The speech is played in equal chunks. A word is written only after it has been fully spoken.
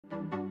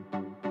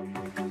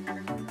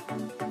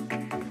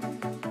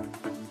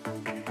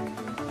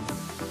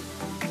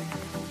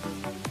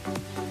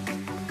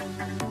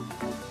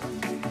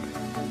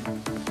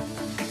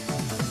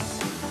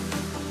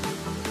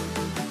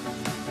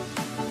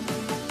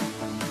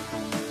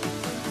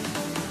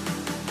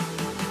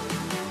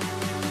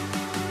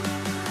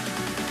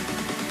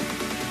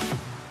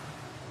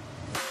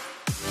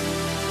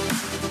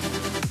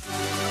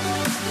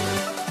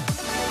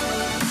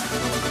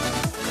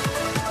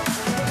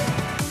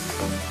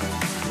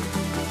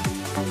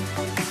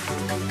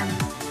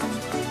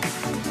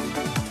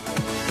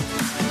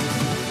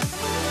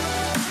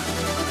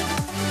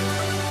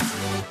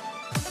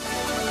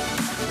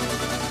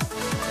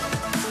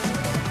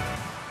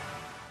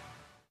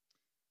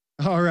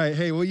All right.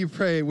 Hey, will you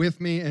pray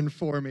with me and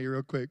for me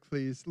real quick,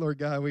 please? Lord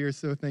God, we are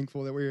so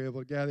thankful that we were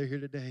able to gather here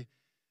today.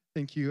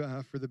 Thank you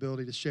for the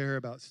ability to share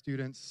about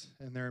students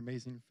and their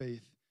amazing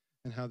faith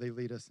and how they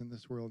lead us in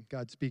this world.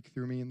 God, speak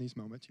through me in these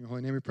moments. In your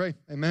holy name we pray.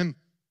 Amen.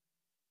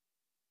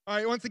 All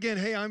right. Once again,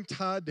 hey, I'm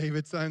Todd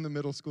Davidson. I'm the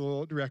middle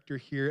school director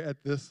here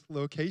at this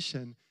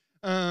location.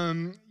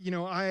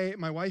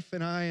 My wife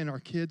and I and our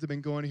kids have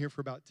been going here for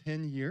about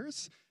 10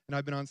 years, and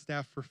I've been on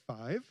staff for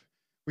 5.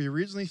 We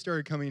originally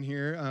started coming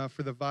here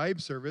for the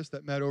Vibe service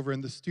that met over in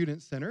the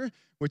Student Center,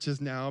 which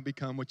has now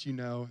become what you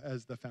know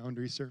as the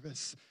Foundry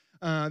service.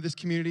 This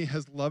community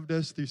has loved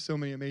us through so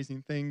many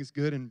amazing things,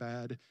 good and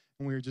bad,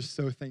 and we are just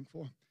so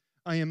thankful.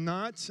 I do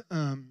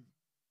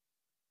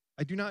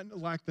not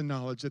lack the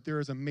knowledge that there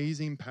is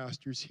amazing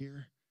pastors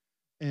here,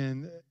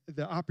 and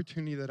the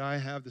opportunity that I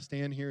have to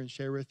stand here and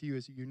share with you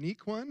is a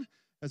unique one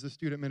as a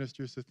student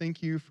minister, so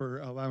thank you for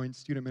allowing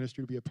student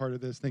ministry to be a part of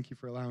this. Thank you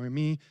for allowing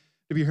me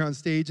to be here on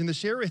stage and to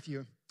share with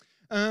you.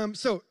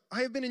 So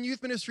I have been in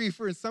youth ministry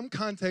in some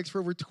context for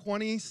over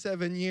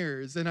 27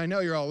 years, and I know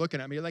you're all looking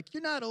at me like,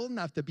 you're not old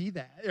enough to be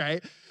that,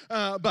 right?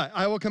 But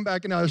I will come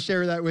back and I'll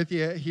share that with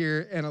you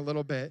here in a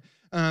little bit.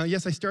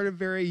 Yes, I started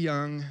very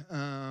young,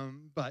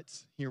 but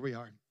here we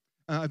are.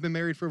 I've been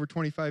married for over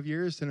 25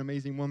 years to an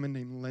amazing woman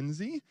named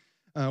Lindsay.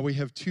 We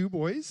have 2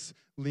 boys,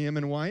 Liam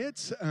and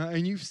Wyatt,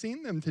 and you've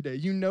seen them today.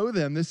 You know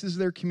them. This is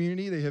their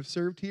community. They have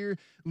served here.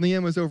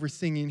 Liam was over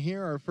singing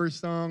here, our first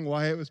song.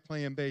 Wyatt was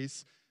playing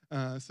bass.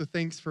 So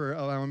thanks for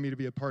allowing me to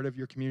be a part of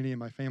your community and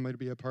my family to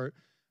be a part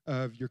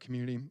of your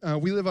community.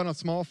 We live on a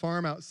small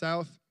farm out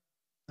south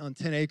on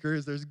 10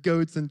 acres. There's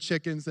goats and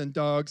chickens and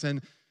dogs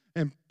and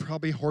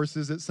probably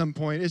horses at some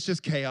point. It's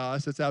just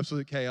chaos. It's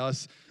absolute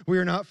chaos. We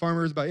are not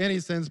farmers by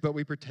any sense, but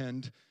we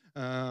pretend.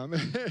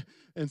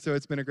 And so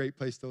it's been a great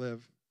place to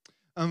live.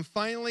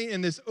 Finally,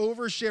 in this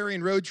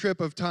oversharing road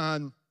trip of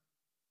time,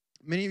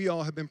 many of you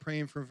all have been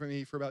praying for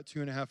me for about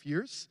 2.5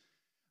 years.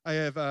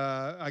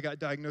 I got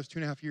diagnosed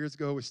 2.5 years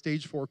ago with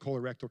stage 4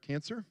 colorectal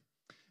cancer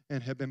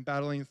and have been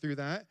battling through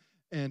that.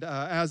 And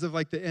as of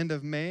like the end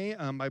of May,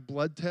 my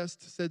blood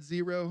test said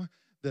 0.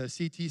 The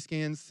CT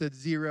scans said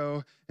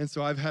 0. And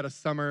so I've had a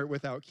summer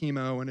without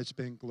chemo, and it's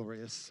been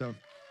glorious. So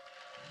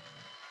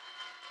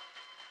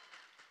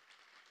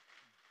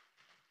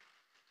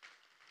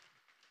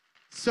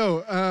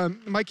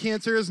my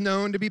cancer is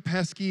known to be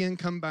pesky and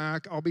come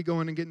back. I'll be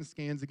going and getting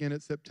scans again in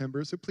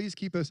September. So please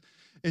keep us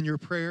in your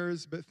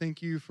prayers. But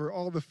thank you for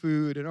all the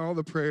food and all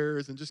the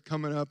prayers and just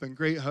coming up and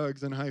great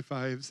hugs and high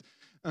fives.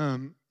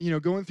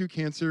 Going through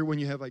cancer when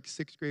you have like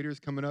 6th graders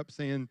coming up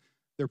saying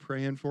they're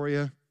praying for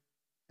you,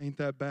 ain't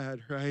that bad,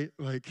 right?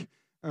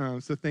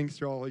 So thanks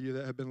to all of you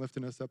that have been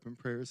lifting us up in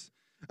prayers.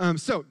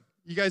 So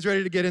you guys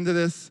ready to get into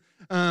this?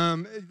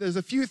 There's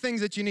a few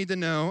things that you need to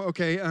know,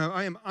 okay?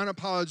 I am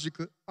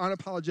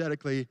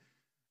unapologetically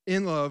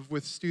in love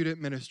with student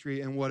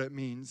ministry and what it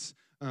means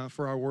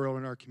for our world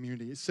and our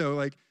community.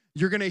 So,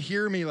 you're going to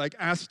hear me,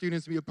 ask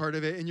students to be a part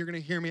of it, and you're going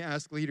to hear me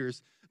ask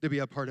leaders to be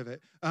a part of it.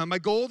 My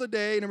goal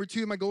today, number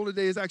 2, my goal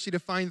today is actually to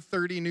find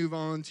 30 new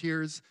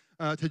volunteers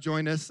to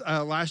join us.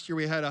 Last year,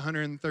 we had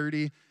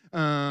 130.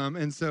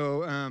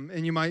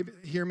 And you might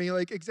hear me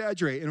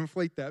exaggerate and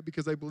inflate that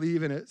because I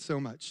believe in it so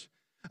much.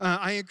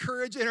 I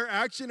encourage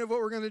interaction of what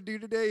we're going to do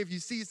today. If you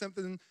see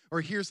something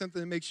or hear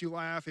something that makes you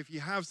laugh, if you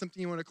have something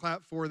you want to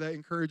clap for that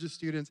encourages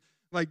students,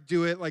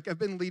 do it. I've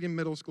been leading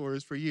middle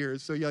schoolers for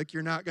years, so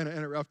you're not going to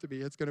interrupt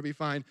me. It's going to be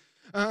fine.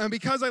 And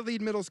because I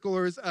lead middle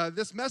schoolers,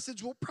 this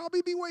message will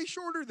probably be way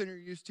shorter than you're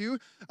used to.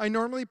 I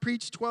normally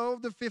preach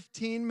 12 to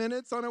 15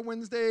 minutes on a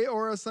Wednesday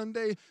or a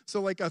Sunday,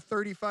 so a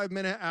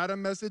 35-minute Adam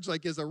message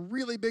is a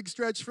really big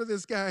stretch for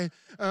this guy.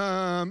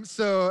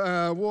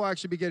 So we'll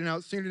actually be getting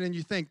out sooner than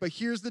you think. But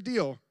here's the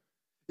deal.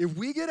 If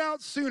we get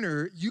out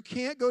sooner, you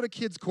can't go to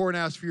kids' court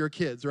and ask for your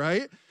kids,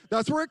 right?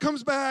 That's where it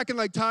comes back,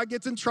 and Todd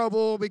gets in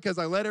trouble because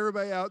I let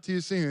everybody out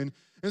too soon.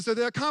 And so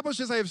to accomplish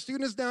this, I have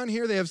students down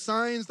here. They have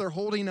signs they're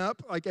holding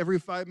up every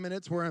 5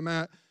 minutes where I'm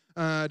at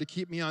to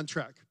keep me on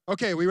track.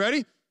 Okay, we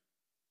ready?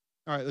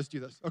 All right, let's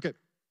do this. Okay.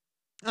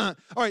 All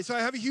right, so I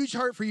have a huge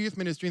heart for youth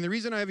ministry, and the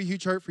reason I have a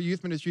huge heart for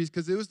youth ministry is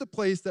because it was the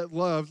place that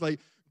loved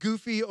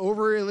goofy,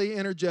 overly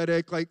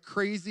energetic,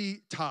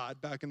 crazy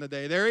Todd back in the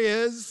day. There he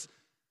is.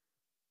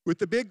 with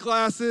the big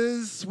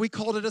glasses. We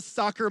called it a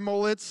soccer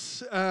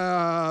mullet,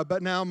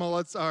 but now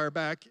mullets are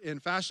back in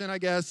fashion, I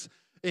guess.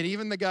 And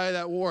even the guy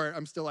that wore it,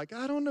 I'm still like,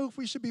 I don't know if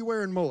we should be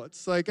wearing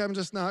mullets. Like, I'm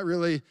just not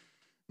really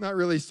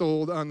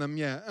sold on them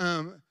yet.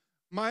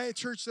 My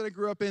church that I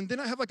grew up in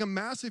didn't have like a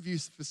massive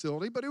youth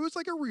facility, but it was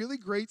like a really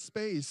great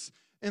space.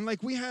 And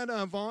like we had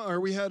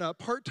a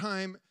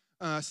part-time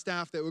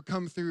staff that would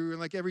come through, and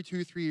like every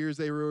 2-3 years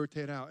they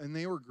rotate out, and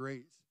they were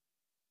great.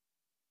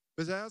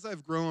 But as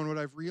I've grown, what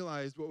I've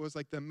realized, what was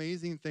like the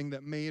amazing thing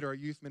that made our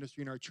youth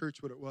ministry and our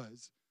church what it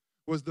was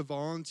the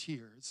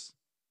volunteers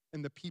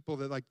and the people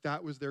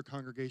that was their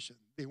congregation.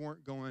 They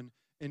weren't going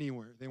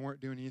anywhere. They weren't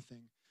doing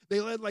anything.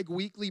 They led like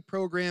weekly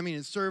programming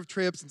and served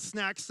trips and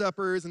snack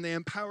suppers, and they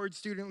empowered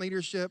student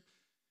leadership,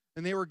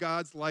 and they were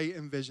God's light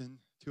and vision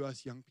to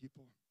us young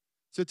people.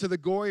 So to the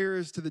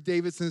Goyers, to the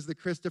Davidsons, the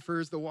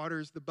Christophers, the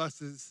Waters, the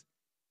Busses,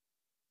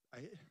 I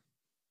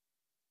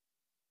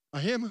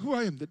am who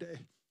I am today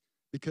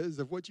because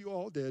of what you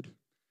all did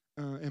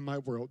in my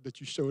world, that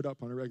you showed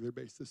up on a regular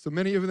basis. So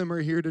many of them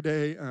are here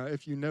today.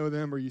 If you know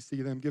them or you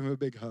see them, give them a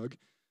big hug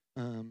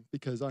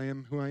because I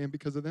am who I am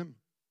because of them.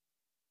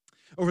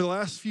 Over the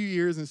last few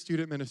years in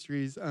student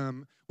ministries,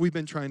 we've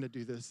been trying to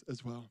do this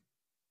as well.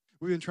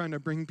 We've been trying to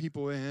bring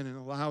people in and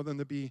allow them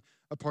to be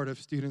a part of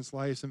students'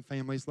 lives and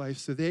families'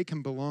 lives so they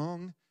can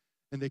belong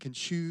and they can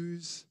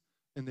choose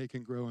and they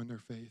can grow in their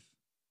faith.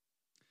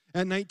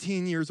 At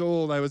 19 years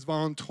old, I was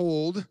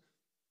voluntold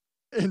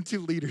into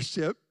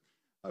leadership.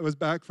 I was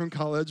back from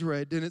college where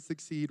I didn't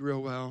succeed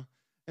real well,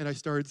 and I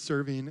started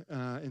serving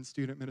in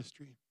student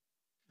ministry.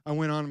 I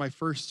went on my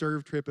first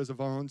serve trip as a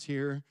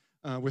volunteer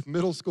with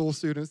middle school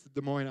students at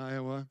Des Moines,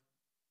 Iowa.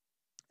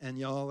 And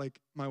y'all, like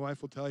my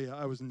wife will tell you,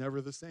 I was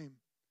never the same.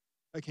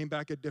 I came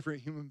back a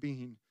different human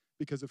being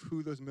because of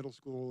who those middle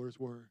schoolers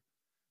were.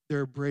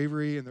 Their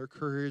bravery and their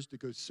courage to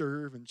go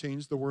serve and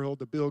change the world,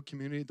 to build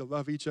community, to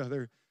love each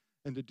other,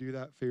 and to do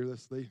that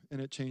fearlessly. And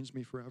it changed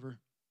me forever.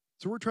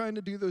 So we're trying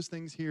to do those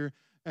things here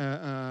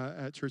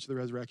at Church of the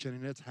Resurrection,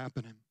 and it's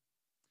happening.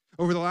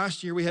 Over the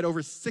last year, we had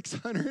over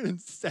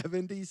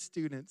 670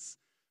 students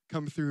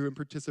come through and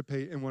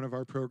participate in one of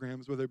our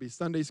programs, whether it be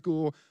Sunday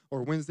school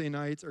or Wednesday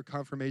nights or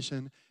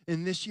confirmation.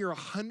 And this year,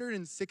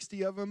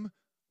 160 of them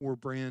were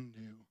brand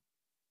new.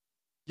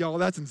 Y'all,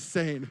 that's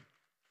insane.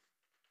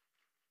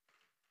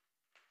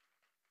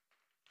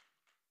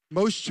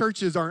 Most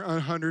churches aren't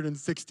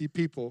 160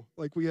 people.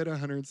 Like we had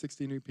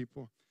 160 new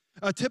people.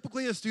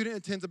 Typically, a student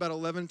attends about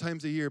 11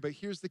 times a year, but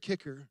here's the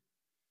kicker.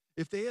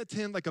 If they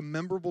attend like a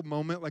memorable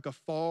moment, like a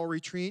fall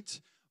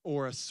retreat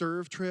or a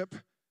serve trip,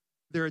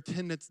 their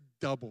attendance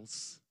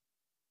doubles.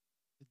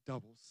 It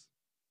doubles.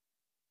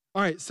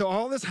 All right, so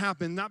all this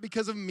happened not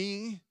because of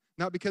me,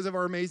 not because of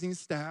our amazing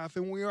staff,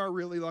 and we are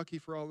really lucky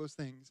for all those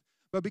things,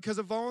 but because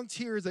of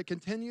volunteers that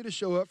continue to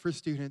show up for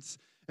students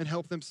and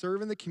help them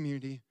serve in the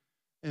community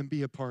and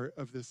be a part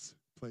of this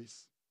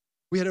place.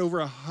 We had over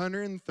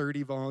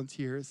 130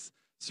 volunteers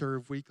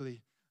serve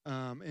weekly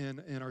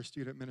in our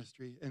student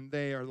ministry, and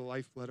they are the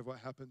lifeblood of what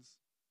happens.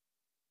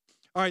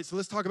 All right, so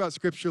let's talk about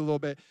Scripture a little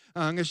bit.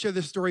 I'm going to share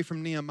this story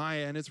from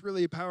Nehemiah, and it's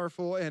really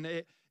powerful, and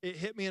it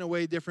hit me in a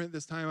way different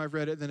this time I've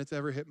read it than it's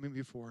ever hit me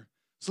before.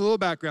 So a little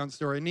background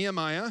story.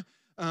 Nehemiah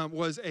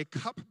was a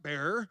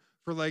cupbearer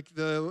for like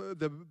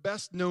the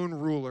best-known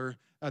ruler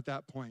at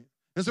that point.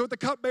 And so what the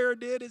cupbearer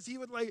did is he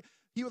would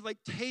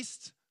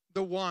taste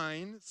the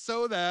wine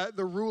so that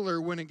the ruler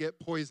wouldn't get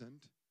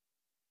poisoned.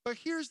 But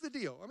here's the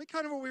deal. I mean,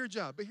 kind of a weird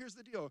job, but here's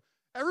the deal.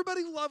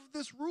 Everybody loved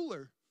this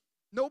ruler.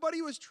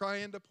 Nobody was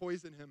trying to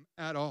poison him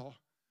at all.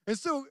 And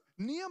so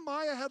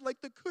Nehemiah had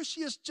like the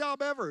cushiest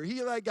job ever.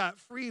 He like got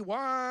free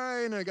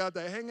wine and got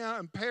to hang out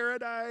in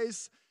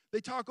paradise.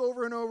 They talk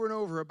over and over and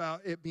over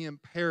about it being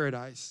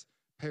paradise,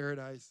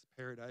 paradise,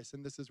 paradise.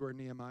 And this is where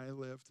Nehemiah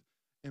lived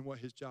and what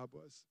his job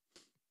was.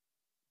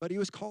 But he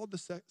was called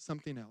to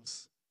something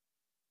else.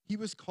 He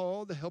was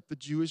called to help the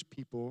Jewish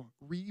people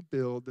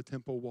rebuild the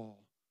temple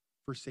wall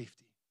for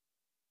safety.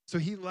 So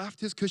he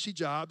left his cushy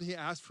job. He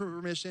asked for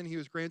permission. He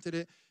was granted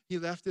it. He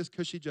left his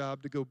cushy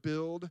job to go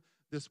build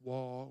this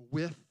wall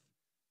with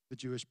the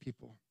Jewish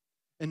people.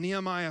 In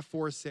Nehemiah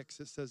 4:6,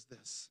 it says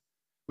this: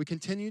 "We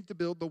continued to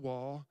build the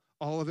wall.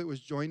 All of it was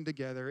joined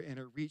together, and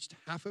it reached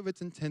half of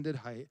its intended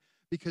height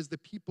because the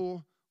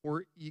people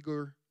were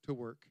eager to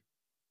work."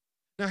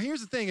 Now,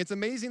 here's the thing. It's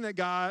amazing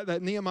that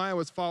Nehemiah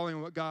was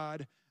following what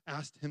God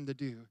asked him to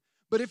do.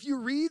 But if you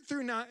read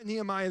through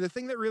Nehemiah, the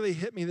thing that really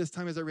hit me this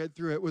time as I read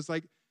through it was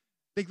like,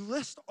 they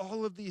list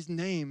all of these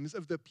names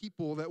of the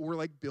people that were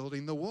like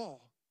building the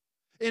wall.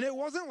 And it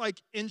wasn't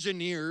like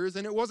engineers,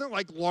 and it wasn't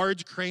like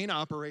large crane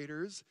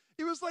operators.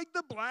 It was like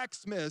the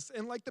blacksmiths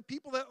and like the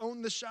people that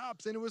owned the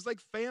shops. And it was like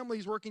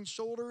families working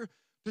shoulder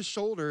to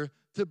shoulder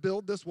to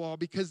build this wall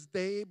because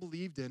they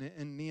believed in it,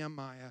 and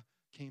Nehemiah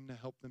came to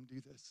help them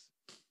do this.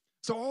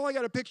 So all I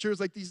got to picture is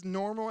like these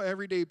normal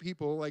everyday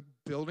people like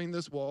building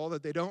this wall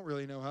that they don't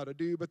really know how to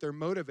do, but they're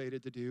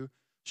motivated to do,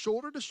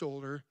 shoulder to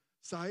shoulder,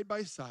 side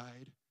by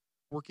side,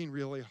 working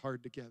really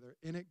hard together.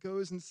 And it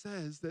goes and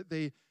says that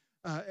they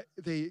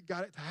they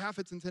got it to half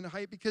its intended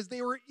height because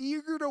they were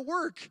eager to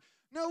work.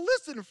 Now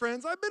listen,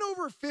 friends, I've been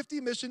over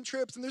 50 mission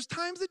trips, and there's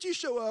times that you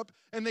show up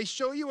and they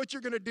show you what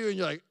you're going to do, and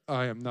you're like,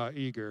 I am not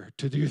eager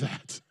to do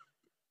that.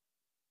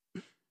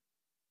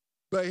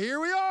 But here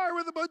we are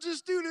with a bunch of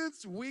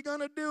students. We're going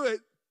to do it.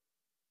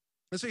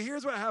 And so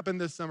here's what happened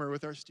this summer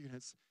with our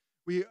students.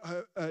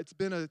 It's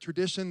been a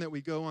tradition that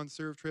we go on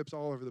serve trips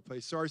all over the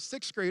place. So our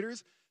sixth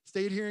graders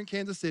stayed here in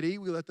Kansas City.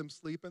 We let them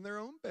sleep in their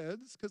own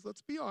beds because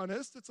let's be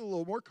honest, it's a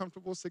little more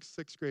comfortable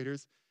sixth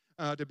graders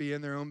to be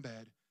in their own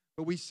bed.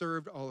 But we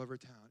served all over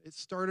town. It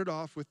started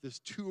off with this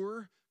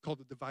tour called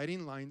the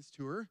Dividing Lines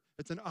Tour.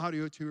 It's an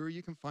audio tour.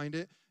 You can find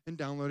it and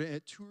download it.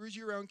 It tours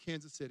you around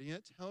Kansas City, and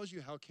it tells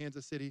you how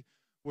Kansas City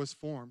was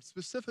formed,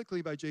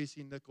 specifically by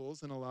J.C.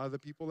 Nichols and a lot of the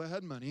people that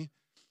had money,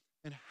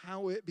 and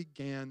how it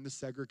began the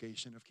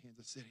segregation of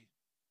Kansas City.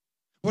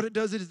 What it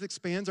does is it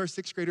expands our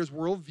sixth graders'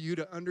 worldview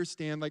to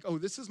understand, like, oh,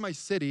 this is my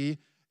city,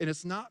 and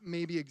it's not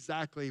maybe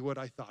exactly what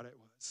I thought it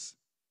was.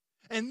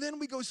 And then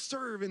we go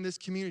serve in this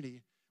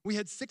community. We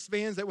had 6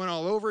 vans that went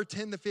all over,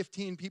 10 to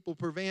 15 people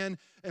per van,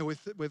 and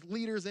with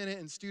leaders in it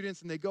and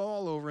students, and they go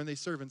all over, and they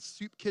serve in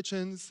soup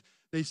kitchens,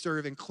 they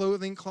serve in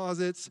clothing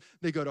closets,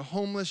 they go to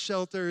homeless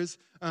shelters,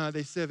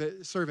 they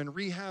serve in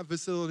rehab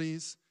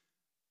facilities,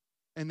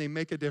 and they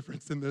make a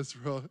difference in this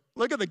world.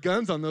 Look at the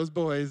guns on those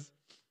boys.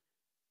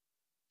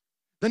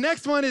 The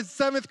next one is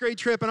 7th grade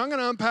trip, and I'm going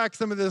to unpack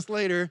some of this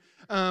later.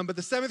 But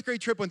the 7th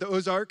grade trip went to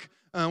Ozark,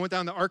 went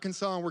down to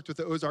Arkansas and worked with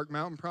the Ozark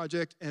Mountain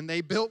Project. And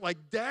they built like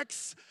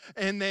decks,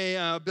 and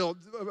they built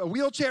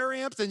wheelchair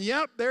ramps. And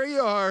yep, there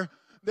you are.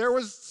 There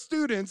was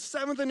students,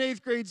 7th and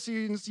 8th grade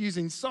students,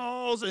 using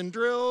saws and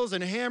drills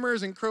and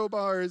hammers and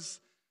crowbars,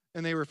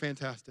 and they were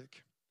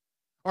fantastic.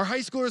 Our high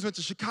schoolers went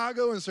to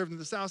Chicago and served in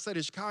the south side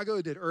of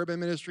Chicago, did urban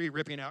ministry,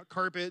 ripping out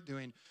carpet,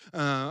 doing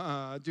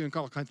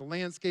all kinds of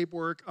landscape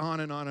work,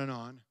 on and on and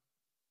on.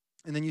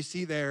 And then you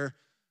see there,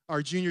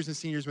 our juniors and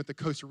seniors went to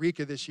Costa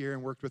Rica this year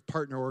and worked with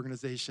partner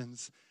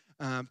organizations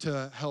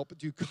to help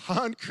do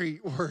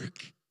concrete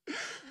work.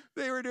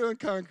 They were doing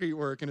concrete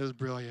work, and it was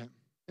brilliant.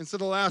 And so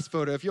the last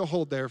photo, if you'll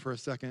hold there for a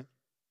second,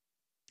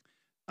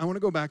 I want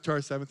to go back to our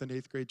 7th and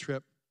 8th grade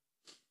trip.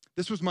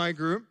 This was my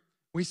group.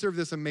 We served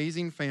this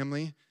amazing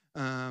family.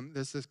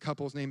 This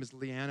couple's name is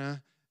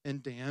Leanna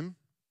and Dan.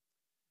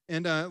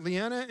 And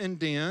Leanna and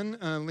Dan,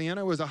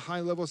 Leanna was a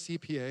high-level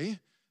CPA,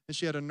 and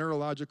she had a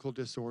neurological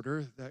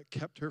disorder that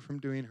kept her from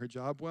doing her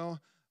job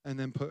well and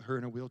then put her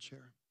in a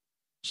wheelchair.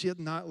 She had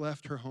not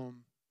left her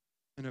home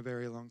in a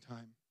very long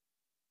time.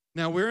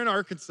 Now, we're in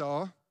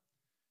Arkansas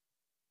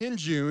in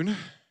June.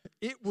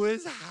 It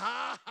was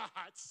hot,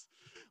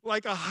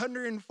 like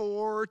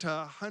 104 to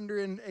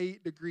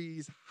 108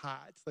 degrees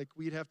hot. Like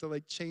we'd have to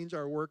change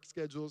our work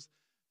schedules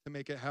to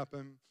make it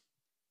happen.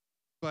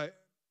 But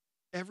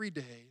every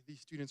day,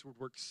 these students would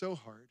work so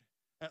hard.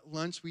 At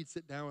lunch, we'd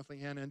sit down with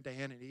Leanna and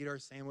Dan and eat our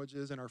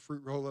sandwiches and our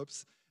fruit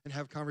roll-ups and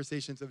have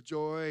conversations of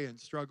joy and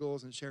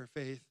struggles and share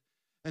faith.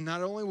 And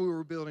not only were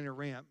we building a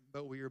ramp,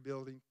 but we were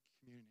building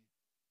community.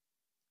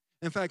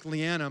 In fact,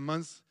 Leanna,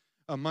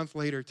 a month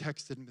later,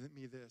 texted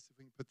me this, if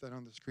we can put that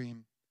on the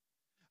screen.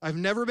 I've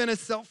never been a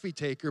selfie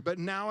taker, but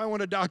now I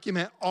want to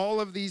document all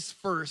of these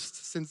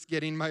firsts since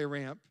getting my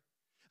ramp.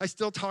 I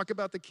still talk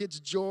about the kids'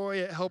 joy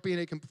at helping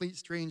a complete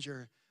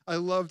stranger. I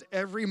loved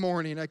every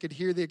morning. I could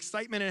hear the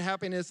excitement and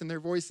happiness in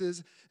their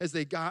voices as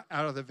they got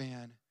out of the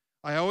van.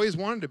 I always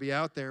wanted to be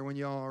out there when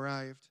you all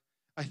arrived.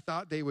 I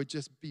thought they would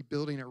just be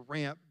building a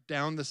ramp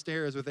down the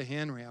stairs with a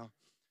handrail.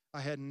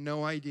 I had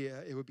no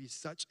idea it would be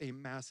such a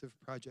massive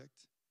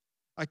project.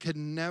 I could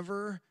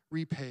never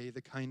repay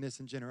the kindness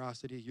and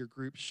generosity your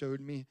group showed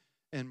me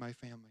and my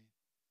family.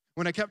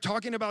 When I kept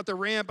talking about the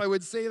ramp, I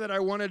would say that I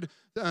wanted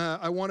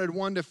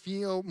one to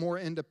feel more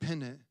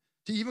independent,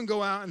 to even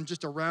go out and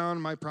just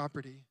around my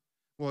property.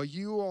 While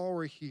you all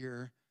were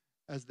here,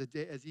 as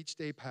each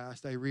day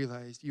passed, I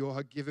realized you all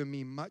had given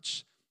me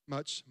much,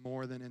 much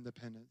more than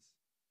independence.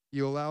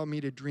 You allowed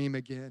me to dream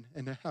again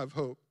and to have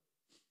hope.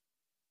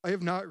 I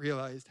have not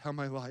realized how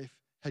my life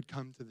had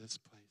come to this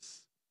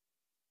place.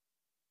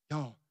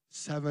 Y'all,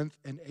 7th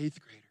and 8th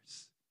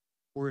graders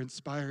were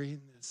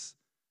inspiring this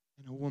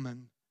in a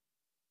woman.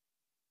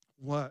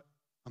 What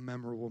a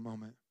memorable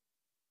moment.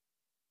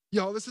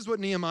 Y'all, this is what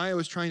Nehemiah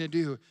was trying to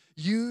do.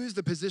 Use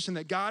the position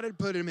that God had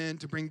put him in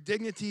to bring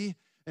dignity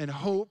and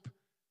hope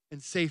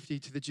and safety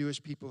to the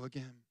Jewish people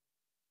again.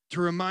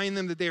 To remind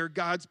them that they are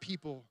God's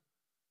people,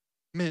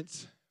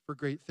 meant for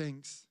great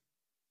things.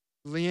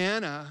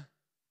 Leanna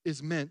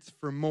is meant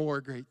for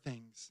more great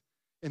things.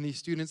 And these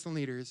students and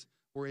leaders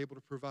were able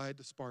to provide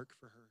the spark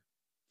for her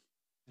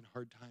in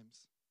hard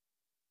times.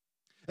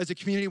 As a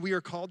community, we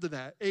are called to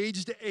that,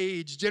 age to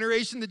age,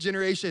 generation to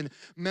generation,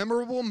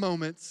 memorable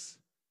moments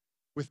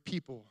with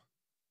people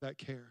that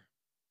care.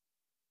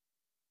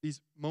 These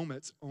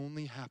moments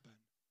only happen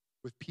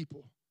with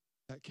people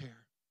that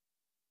care.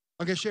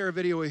 I'm going to share a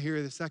video here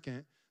in a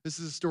second. This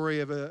is a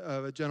story of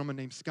a gentleman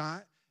named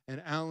Scott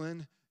and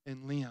Alan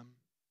and Liam.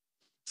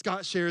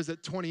 Scott shares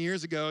that 20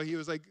 years ago, he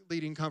was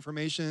leading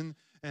confirmation,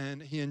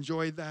 and he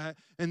enjoyed that,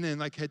 and then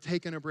like had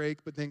taken a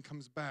break, but then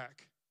comes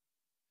back.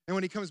 And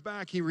when he comes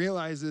back, he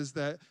realizes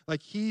that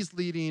like he's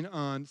leading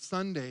on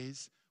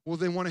Sundays. Well,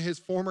 then one of his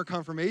former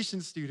confirmation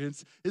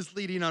students is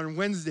leading on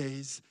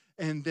Wednesdays,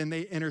 and then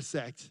they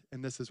intersect,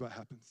 and this is what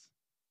happens.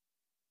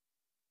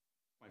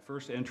 My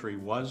first entry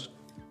was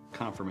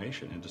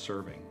confirmation into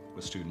serving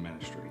with student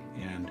ministry.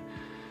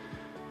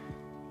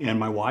 And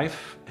my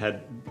wife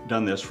had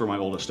done this for my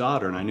oldest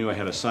daughter, and I knew I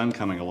had a son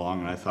coming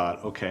along, and I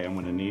thought, okay, I'm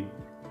going to need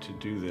to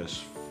do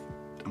this.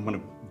 I'm going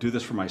to do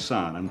this for my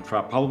son. I'm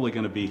probably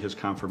going to be his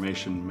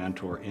confirmation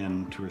mentor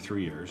in 2 or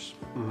 3 years.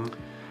 Mm-hmm.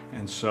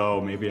 And so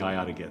maybe I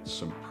ought to get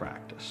some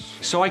practice.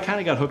 So I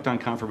kind of got hooked on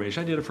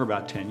confirmation. I did it for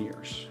about 10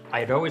 years. I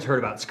had always heard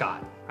about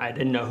Scott. I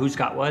didn't know who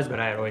Scott was, but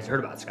I had always heard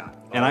about Scott.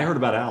 And I heard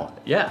about Alan.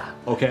 Yeah.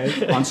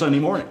 Okay, on Sunday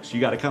mornings. You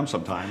got to come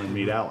sometime and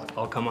meet Alan.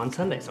 I'll come on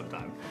Sunday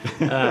sometime.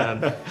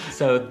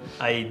 So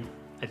I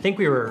think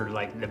we were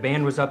like, the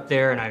band was up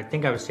there, and I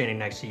think I was standing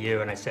next to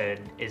you, and I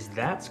said, "Is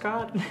that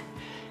Scott?"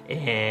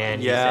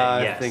 And yeah,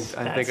 he said, yes,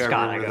 I think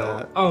Scott. I remember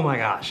that. Oh my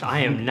gosh, I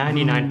am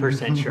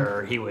 99%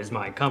 sure he was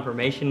my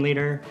confirmation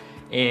leader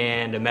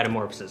and a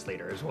metamorphosis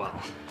leader as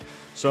well.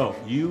 So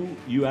you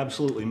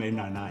absolutely made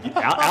 9-9.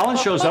 Alan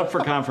shows up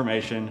for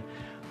confirmation.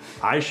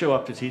 I show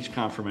up to teach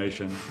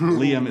confirmation.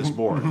 Liam is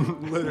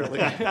born. Literally.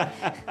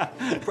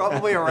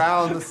 Probably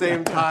around the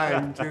same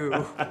time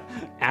too.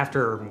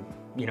 After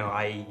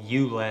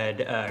you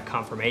led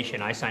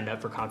confirmation, I signed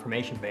up for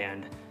confirmation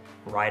band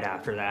right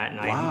after that, and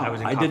wow, I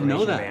was in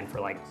confirmation band for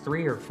like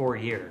 3 or 4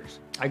 years.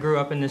 I grew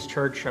up in this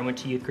church, I went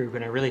to youth group,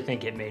 and I really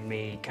think it made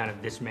me kind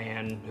of this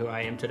man who I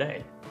am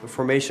today. The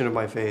formation of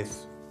my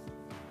faith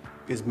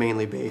is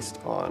mainly based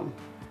on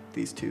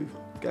these two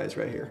guys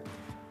right here.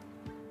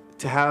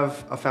 To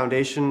have a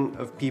foundation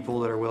of people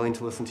that are willing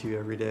to listen to you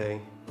every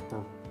day,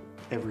 or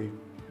every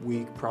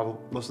week,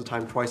 probably most of the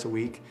time twice a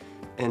week,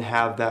 and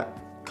have that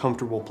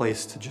comfortable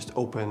place to just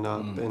open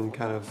up and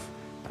kind of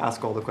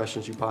ask all the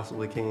questions you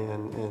possibly can.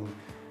 And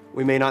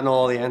we may not know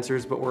all the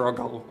answers, but we're all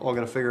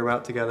going to figure them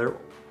out together,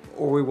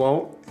 or we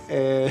won't,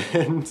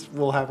 and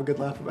we'll have a good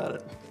laugh about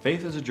it.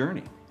 Faith is a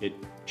journey. It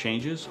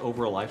changes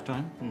over a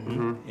lifetime,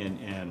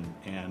 and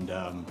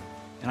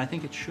I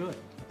think it should.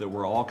 That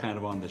we're all kind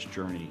of on this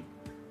journey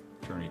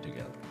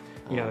together.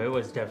 It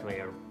was definitely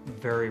a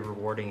very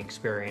rewarding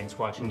experience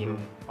watching you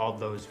all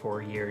those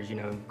 4 years,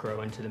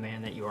 grow into the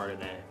man that you are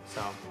today.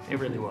 So it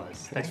really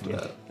was. Thank you.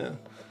 Yeah.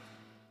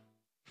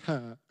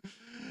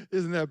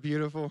 Isn't that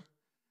beautiful?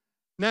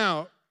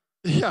 Now,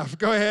 yeah,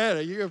 go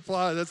ahead. You can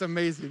applaud. That's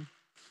amazing.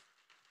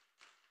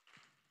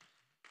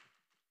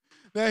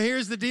 Now,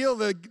 here's the deal.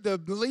 The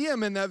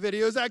Liam in that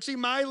video is actually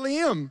my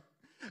Liam.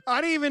 I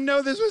didn't even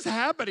know this was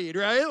happening,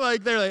 right?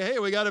 Like, they're like, hey,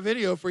 we got a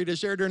video for you to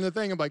share during the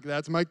thing. I'm like,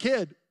 that's my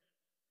kid.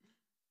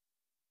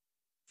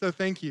 So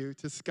thank you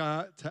to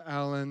Scott, to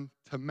Alan,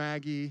 to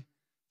Maggie,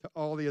 to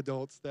all the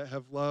adults that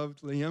have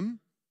loved Liam,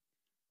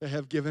 that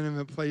have given him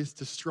a place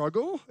to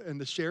struggle and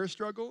to share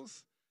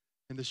struggles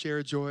and to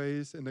share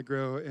joys and to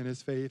grow in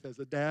his faith as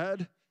a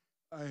dad.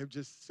 I am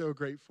just so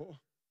grateful.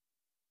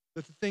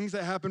 The things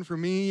that happened for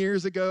me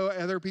years ago,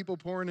 other people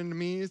pouring into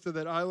me so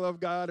that I love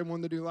God and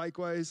want to do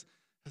likewise,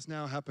 has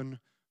now happened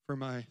for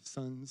my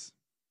sons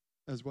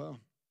as well.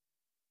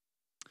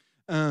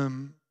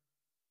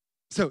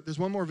 So there's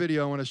one more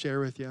video I want to share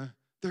with you.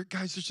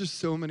 Guys, there's just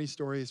so many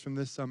stories from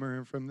this summer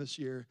and from this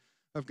year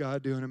of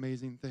God doing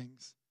amazing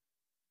things.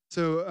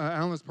 So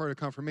Alan was part of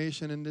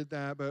confirmation and did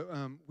that, but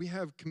we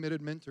have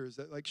committed mentors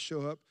that like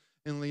show up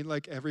and lead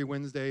like every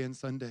Wednesday and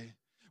Sunday.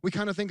 We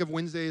kind of think of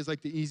Wednesday as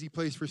like the easy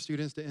place for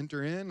students to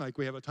enter in. Like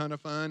we have a ton of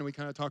fun and we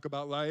kind of talk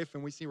about life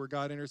and we see where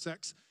God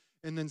intersects.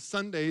 And then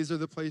Sundays are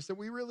the place that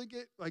we really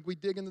get, like we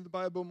dig into the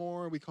Bible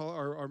more. We call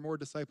our more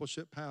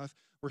discipleship path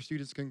where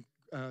students can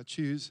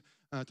choose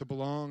to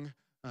belong,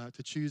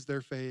 to choose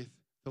their faith,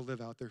 to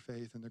live out their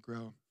faith and to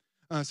grow.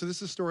 So this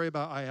is a story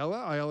about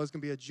Ayala. Ayala is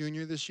going to be a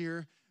junior this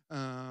year.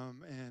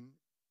 And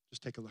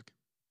just take a look.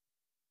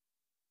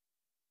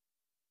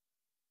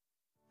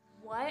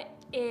 What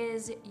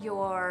is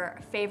your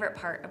favorite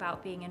part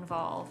about being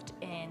involved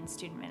in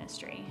student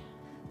ministry?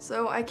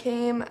 So I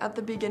came at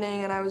the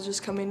beginning and I was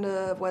just coming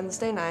to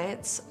Wednesday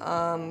nights,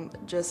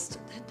 just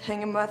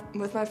hanging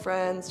with my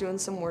friends, doing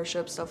some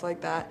worship, stuff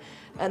like that.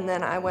 And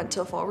then I went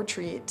to a fall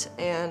retreat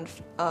and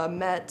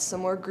met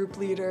some more group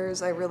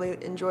leaders. I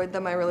really enjoyed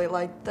them, I really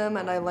liked them,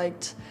 and I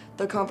liked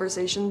the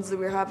conversations that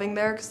we were having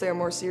there because they were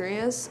more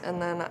serious.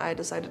 And then I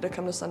decided to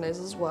come to Sundays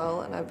as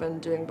well, and I've been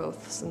doing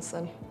both since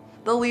then.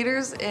 The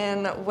leaders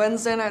in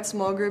Wednesday night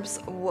small groups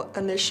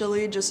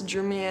initially just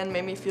drew me in,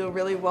 made me feel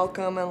really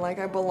welcome and like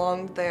I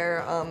belonged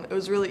there. It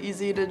was really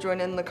easy to join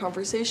in the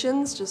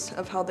conversations just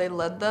of how they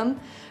led them.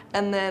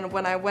 And then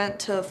when I went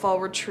to fall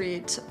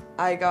retreat,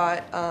 I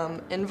got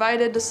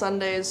invited to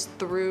Sundays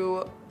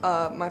through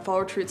my fall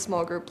retreat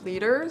small group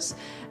leaders,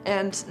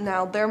 and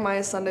now they're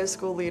my Sunday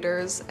school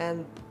leaders,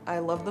 and I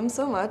love them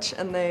so much,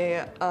 and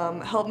they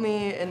helped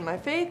me in my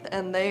faith,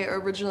 and they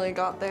originally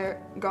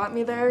got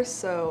me there,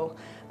 so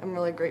I'm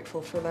really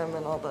grateful for them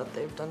and all that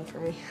they've done for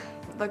me.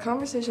 The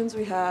conversations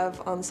we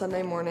have on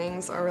Sunday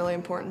mornings are really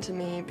important to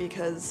me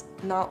because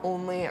not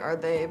only are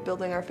they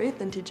building our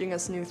faith and teaching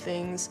us new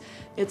things,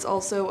 it's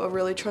also a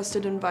really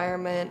trusted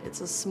environment.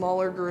 It's a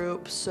smaller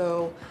group,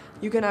 so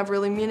you can have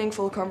really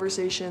meaningful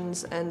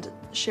conversations and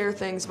share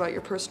things about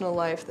your personal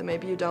life that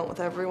maybe you don't with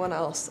everyone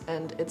else,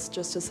 and it's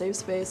just a safe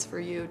space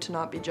for you to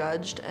not be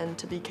judged and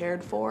to be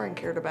cared for and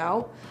cared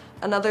about.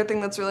 Another thing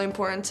that's really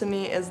important to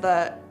me is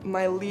that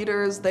my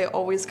leaders, they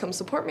always come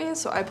support me.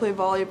 So I play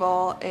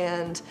volleyball,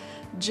 and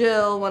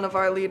Jill, one of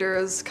our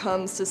leaders,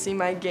 comes to see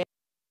my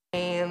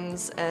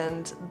games,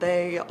 and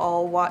they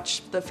all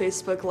watch the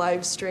Facebook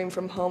live stream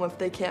from home if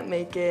they can't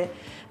make it.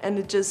 And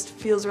it just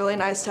feels really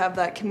nice to have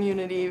that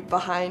community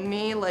behind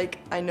me. Like,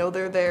 I know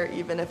they're there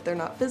even if they're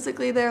not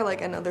physically there.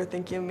 Like, I know they're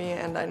thinking of me,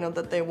 and I know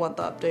that they want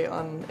the update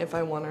on if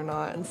I won or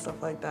not and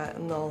stuff like that.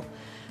 And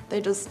they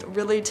just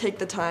really take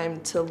the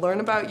time to learn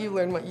about you,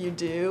 learn what you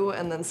do,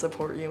 and then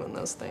support you in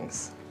those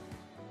things.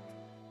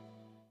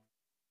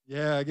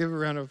 Yeah, give a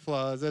round of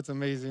applause. That's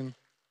amazing.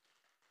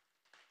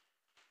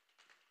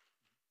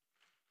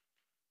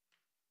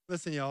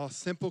 Listen, y'all,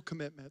 simple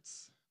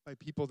commitments by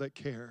people that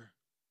care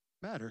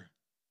matter.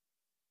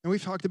 And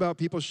we've talked about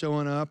people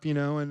showing up,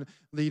 and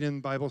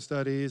leading Bible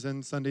studies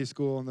and Sunday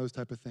school and those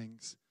type of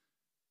things.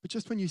 But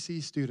just when you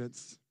see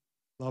students,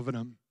 loving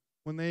them,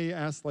 when they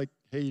ask, like,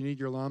 hey, you need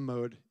your lawn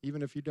mowed,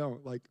 even if you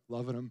don't, like,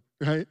 loving them,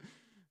 right?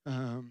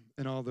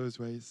 In all those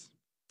ways.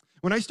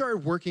 When I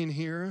started working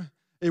here,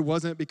 it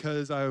wasn't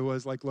because I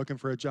was, like, looking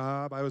for a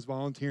job. I was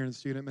volunteering in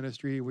student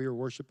ministry. We were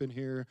worshiping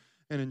here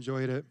and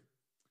enjoyed it.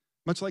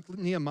 Much like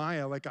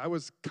Nehemiah, like, I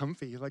was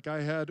comfy. Like,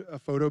 I had a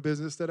photo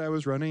business that I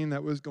was running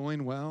that was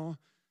going well.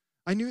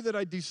 I knew that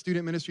I'd do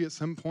student ministry at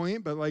some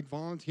point, but, like,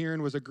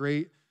 volunteering was a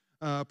great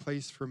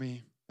place for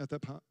me at the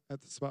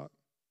spot.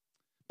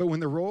 But when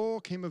the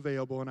role came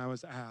available and I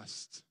was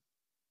asked,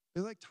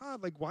 they're like,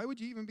 Todd, like, why would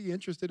you even be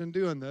interested in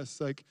doing this?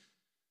 Like,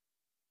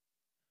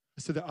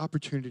 I said, the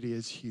opportunity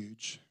is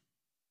huge.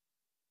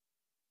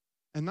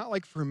 And not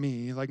like for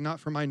me, like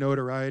not for my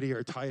notoriety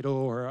or title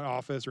or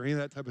office or any of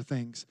that type of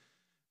things.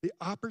 The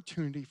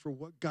opportunity for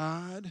what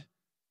God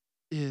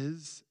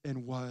is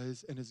and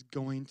was and is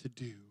going to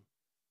do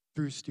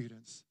through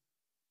students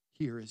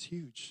here is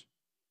huge.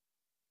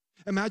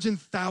 Imagine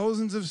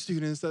thousands of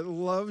students that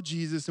love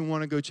Jesus and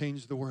want to go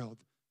change the world.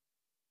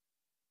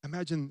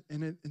 Imagine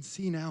and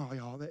see now,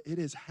 y'all, that it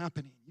is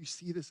happening. You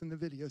see this in the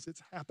videos.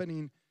 It's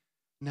happening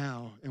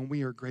now, and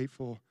we are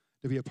grateful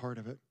to be a part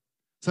of it.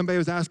 Somebody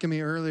was asking me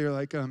earlier,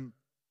 like,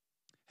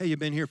 hey, you've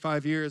been here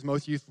 5 years.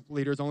 Most youth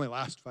leaders only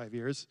last 5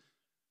 years.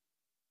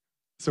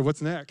 So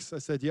what's next? I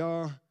said,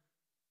 y'all,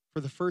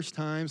 for the first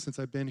time since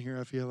I've been here,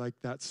 I feel like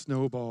that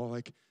snowball,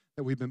 like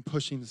that we've been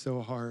pushing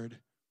so hard,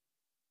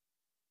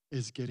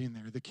 is getting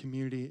there. The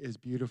community is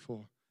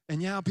beautiful.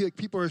 And yeah,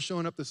 people are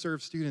showing up to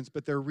serve students,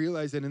 but they're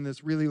realizing in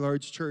this really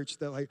large church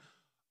that, like,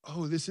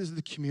 oh, this is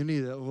the community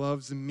that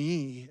loves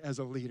me as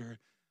a leader,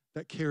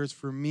 that cares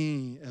for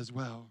me as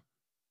well.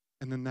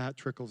 And then that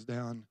trickles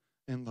down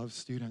and loves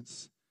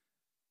students.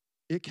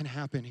 It can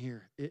happen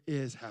here. It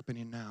is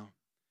happening now.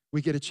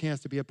 We get a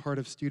chance to be a part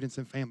of students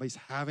and families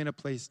having a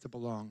place to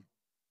belong,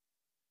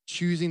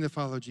 choosing to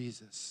follow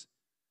Jesus,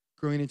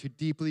 growing into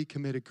deeply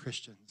committed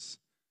Christians,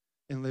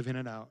 and living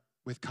it out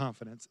with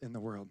confidence in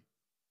the world.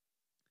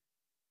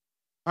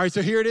 All right,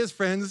 so here it is,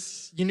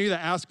 friends. You knew the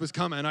ask was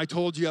coming. I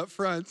told you up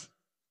front.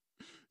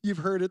 You've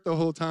heard it the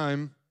whole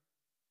time.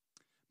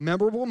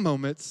 Memorable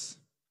moments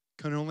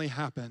can only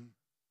happen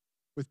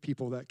with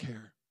people that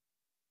care.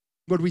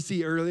 What did we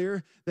see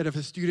earlier? That if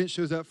a student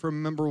shows up for a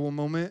memorable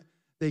moment,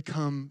 they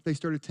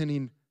start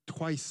attending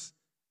twice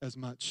as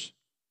much.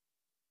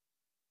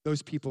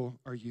 Those people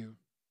are you.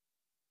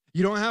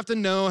 You don't have to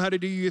know how to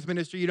do youth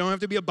ministry. You don't have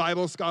to be a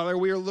Bible scholar.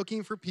 We are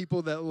looking for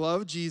people that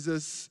love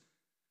Jesus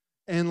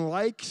and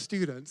like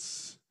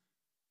students.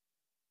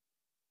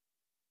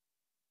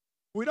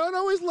 We don't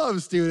always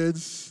love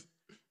students,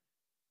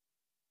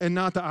 and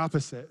not the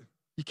opposite.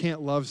 You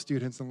can't love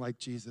students and like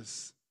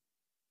Jesus.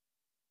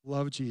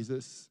 Love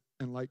Jesus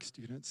and like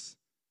students.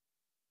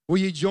 Will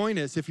you join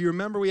us? If you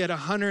remember, we had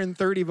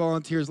 130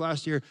 volunteers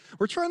last year.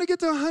 We're trying to get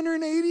to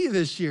 180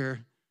 this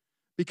year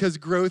because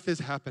growth is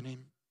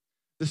happening.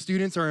 The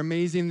students are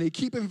amazing. They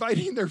keep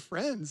inviting their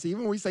friends.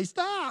 Even when we say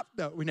stop.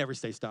 No, we never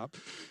say stop.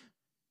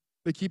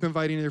 They keep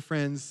inviting their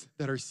friends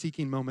that are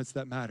seeking moments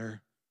that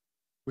matter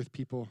with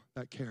people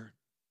that care.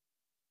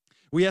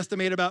 We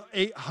estimate about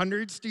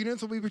 800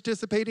 students will be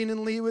participating in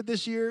Leawood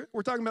this year.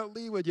 We're talking about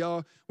Leawood,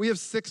 y'all. We have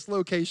 6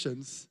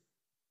 locations.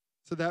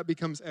 So that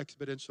becomes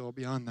exponential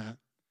beyond that.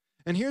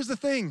 And here's the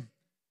thing.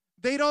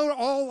 They don't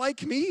all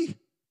like me.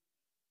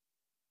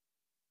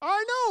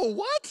 I know,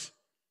 what?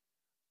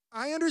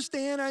 I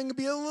understand I can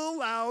be a little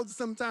loud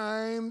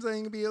sometimes. I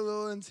can be a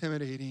little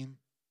intimidating.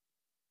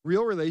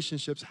 Real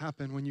relationships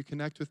happen when you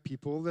connect with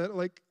people that,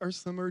 like, are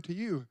similar to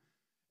you.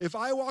 If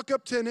I walk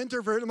up to an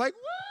introvert, I'm like,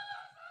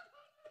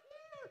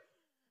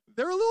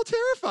 they're a little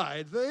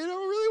terrified. They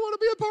don't really want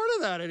to be a part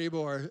of that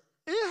anymore.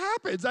 It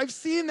happens. I've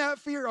seen that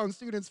fear on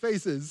students'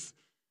 faces.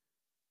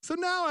 So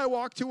now I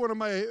walk to one of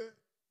my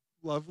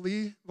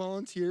lovely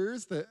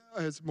volunteers that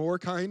is more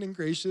kind and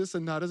gracious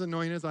and not as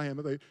annoying as I am.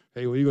 I'm like,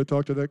 hey, will you go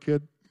talk to that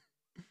kid?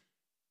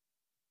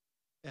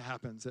 It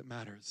happens. It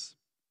matters.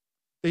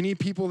 They need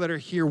people that are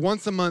here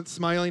once a month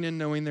smiling and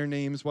knowing their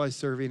names while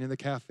serving in the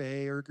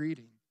cafe or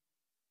greeting.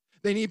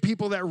 They need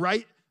people that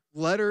write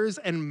letters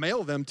and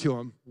mail them to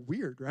them.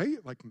 Weird, right?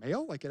 Like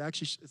mail? Like it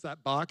actually is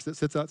that box that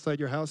sits outside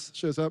your house,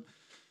 shows up.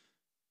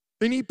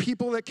 They need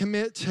people that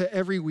commit to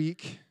every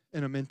week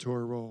in a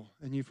mentor role,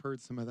 and you've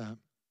heard some of that.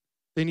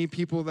 They need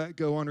people that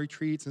go on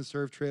retreats and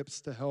serve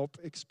trips to help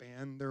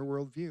expand their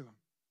worldview.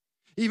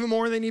 Even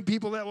more, they need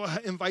people that will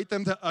invite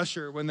them to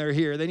usher when they're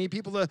here. They need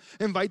people to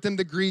invite them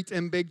to greet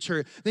in big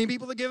church. They need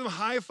people to give them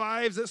high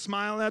fives, that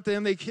smile at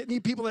them. They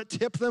need people that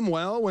tip them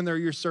well when they're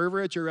your server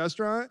at your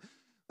restaurant.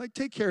 Like,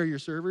 take care of your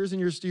servers and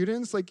your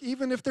students. Like,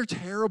 even if they're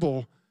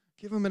terrible,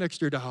 give them an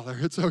extra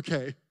 $1. It's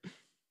okay.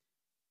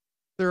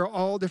 There are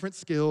all different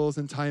skills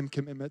and time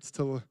commitments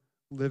to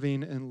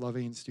living and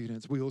loving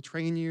students. We will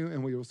train you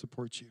and we will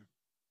support you.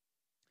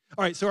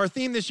 All right, so our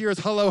theme this year is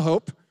Hello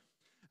Hope.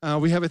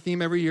 We have a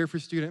theme every year for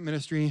student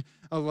ministry.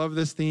 I love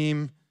this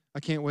theme. I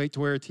can't wait to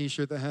wear a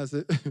t-shirt that has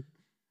it.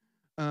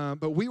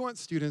 But we want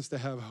students to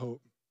have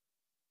hope.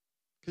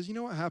 Because you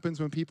know what happens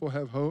when people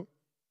have hope?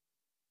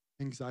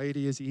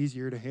 Anxiety is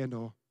easier to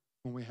handle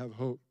when we have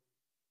hope.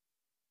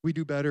 We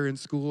do better in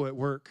school, at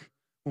work,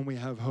 when we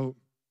have hope.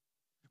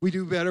 We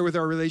do better with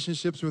our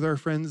relationships with our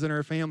friends and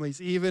our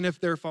families, even if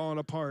they're falling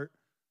apart,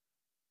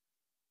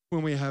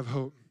 when we have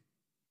hope.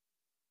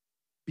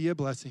 Be a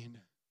blessing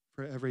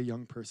for every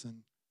young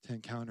person to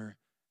encounter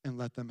and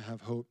let them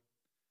have hope.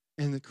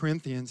 In the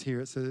Corinthians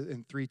here, it says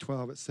in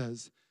 3:12, it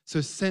says,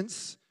 so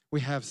since we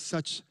have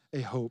such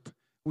a hope,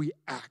 we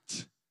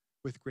act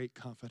with great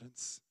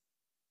confidence.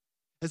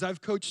 As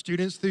I've coached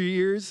students through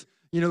years,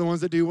 you know, the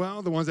ones that do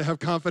well, the ones that have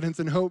confidence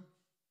and hope.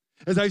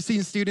 As I've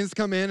seen students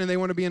come in and they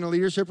want to be in a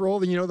leadership role,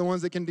 then you know the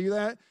ones that can do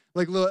that?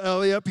 Like little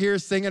Ellie up here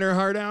singing her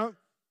heart out.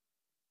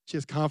 She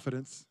has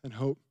confidence and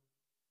hope.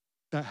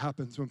 That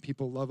happens when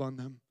people love on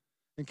them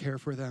and care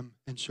for them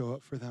and show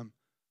up for them.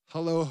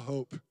 Hello,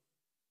 hope.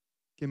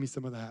 Give me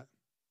some of that.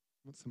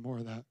 I want some more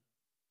of that.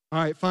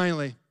 All right,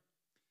 finally.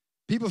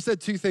 People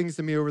said two things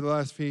to me over the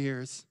last few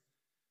years.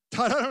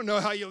 Todd, I don't know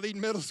how you lead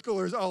middle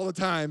schoolers all the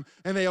time,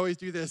 and they always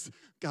do this.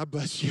 God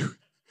bless you.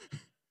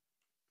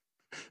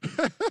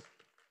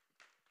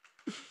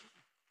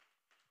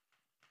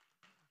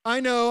 I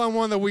know I'm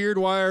one of the weird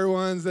wire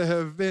ones that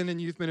have been in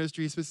youth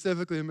ministry,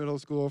 specifically in middle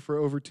school, for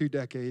over 2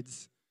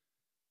 decades.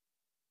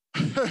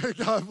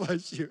 God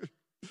bless you.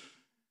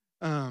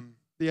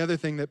 The other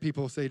thing that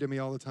people say to me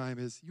all the time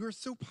is, you are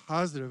so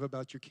positive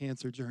about your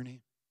cancer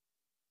journey.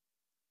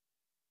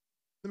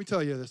 Let me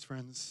tell you this,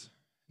 friends.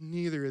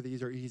 Neither of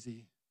these are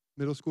easy.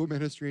 Middle school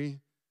ministry,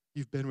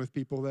 you've been with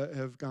people that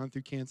have gone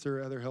through cancer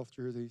or other health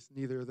journeys.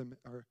 Neither of them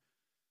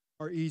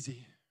are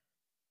easy,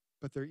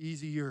 but they're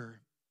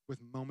easier with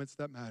moments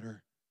that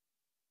matter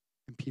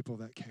and people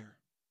that care.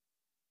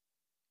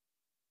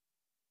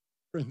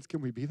 Friends,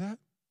 can we be that?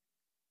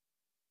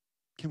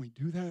 Can we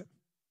do that?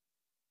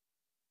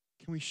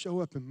 Can we show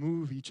up and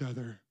move each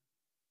other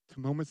to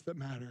moments that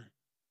matter,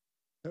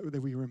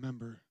 that we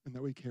remember and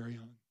that we carry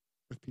on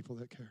with people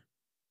that care?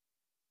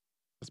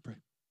 Let's pray.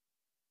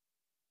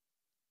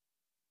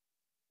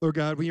 Lord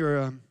God,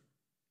 we're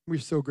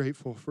so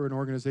grateful for an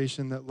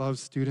organization that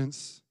loves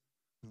students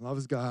and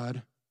loves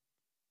God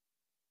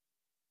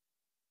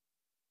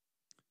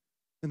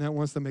and that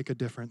wants to make a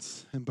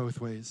difference in both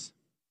ways.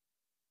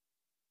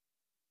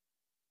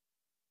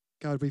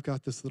 God, we've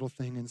got this little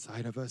thing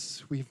inside of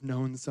us. We've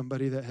known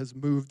somebody that has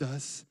moved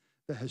us,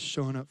 that has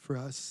shown up for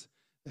us,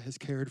 that has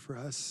cared for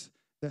us,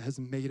 that has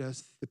made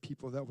us the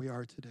people that we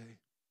are today.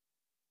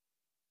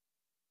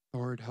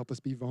 Lord, help us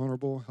be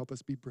vulnerable, help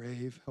us be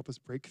brave, help us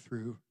break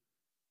through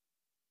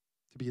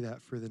to be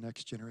that for the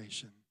next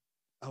generation.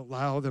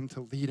 Allow them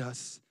to lead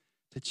us,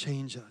 to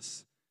change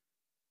us,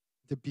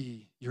 to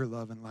be your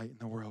love and light in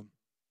the world.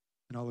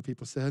 And all the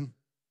people said,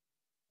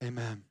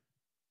 amen.